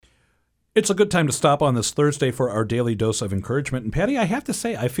It's a good time to stop on this Thursday for our daily dose of encouragement. And Patty, I have to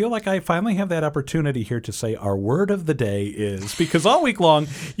say, I feel like I finally have that opportunity here to say our word of the day is, because all week long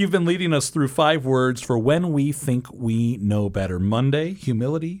you've been leading us through 5 words for when we think we know better. Monday,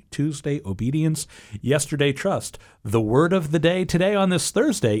 humility. Tuesday, obedience. Yesterday, trust. The word of the day today on this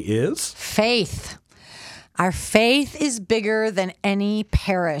Thursday is faith. Our faith is bigger than any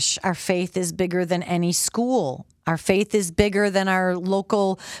parish. Our faith is bigger than any school. Our faith is bigger than our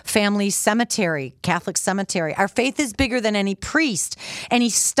local family cemetery, Catholic cemetery. Our faith is bigger than any priest, any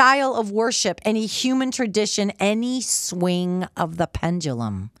style of worship, any human tradition, any swing of the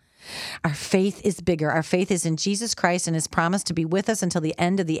pendulum. Our faith is bigger. Our faith is in Jesus Christ and his promise to be with us until the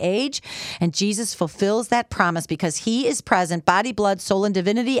end of the age. And Jesus fulfills that promise because he is present, body, blood, soul, and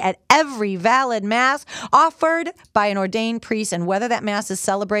divinity at every valid Mass offered by an ordained priest. And whether that Mass is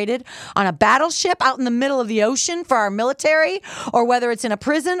celebrated on a battleship out in the middle of the ocean for our military, or whether it's in a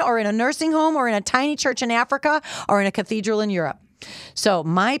prison or in a nursing home or in a tiny church in Africa or in a cathedral in Europe. So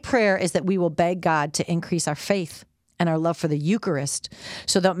my prayer is that we will beg God to increase our faith and our love for the Eucharist,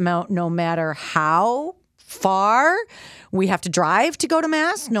 so that no matter how far we have to drive to go to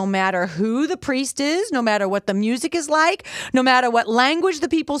Mass, no matter who the priest is, no matter what the music is like, no matter what language the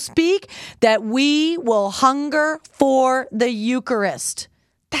people speak, that we will hunger for the Eucharist.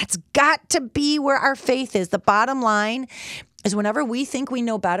 That's got to be where our faith is. The bottom line is whenever we think we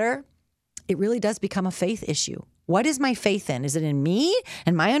know better, it really does become a faith issue. What is my faith in? Is it in me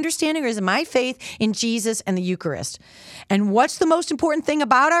and my understanding, or is it my faith in Jesus and the Eucharist? And what's the most important thing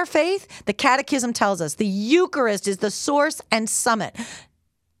about our faith? The Catechism tells us the Eucharist is the source and summit.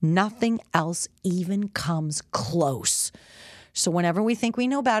 Nothing else even comes close. So whenever we think we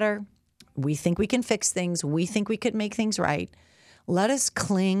know better, we think we can fix things, we think we could make things right, let us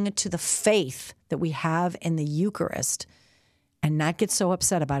cling to the faith that we have in the Eucharist and not get so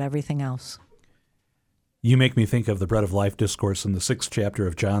upset about everything else. You make me think of the Bread of Life discourse in the 6th chapter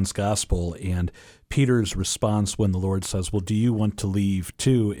of John's Gospel and Peter's response when the Lord says, well, do you want to leave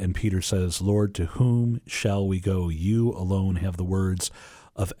too? And Peter says, Lord, to whom shall we go? You alone have the words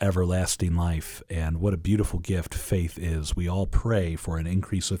of everlasting life. And what a beautiful gift faith is. We all pray for an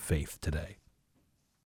increase of faith today.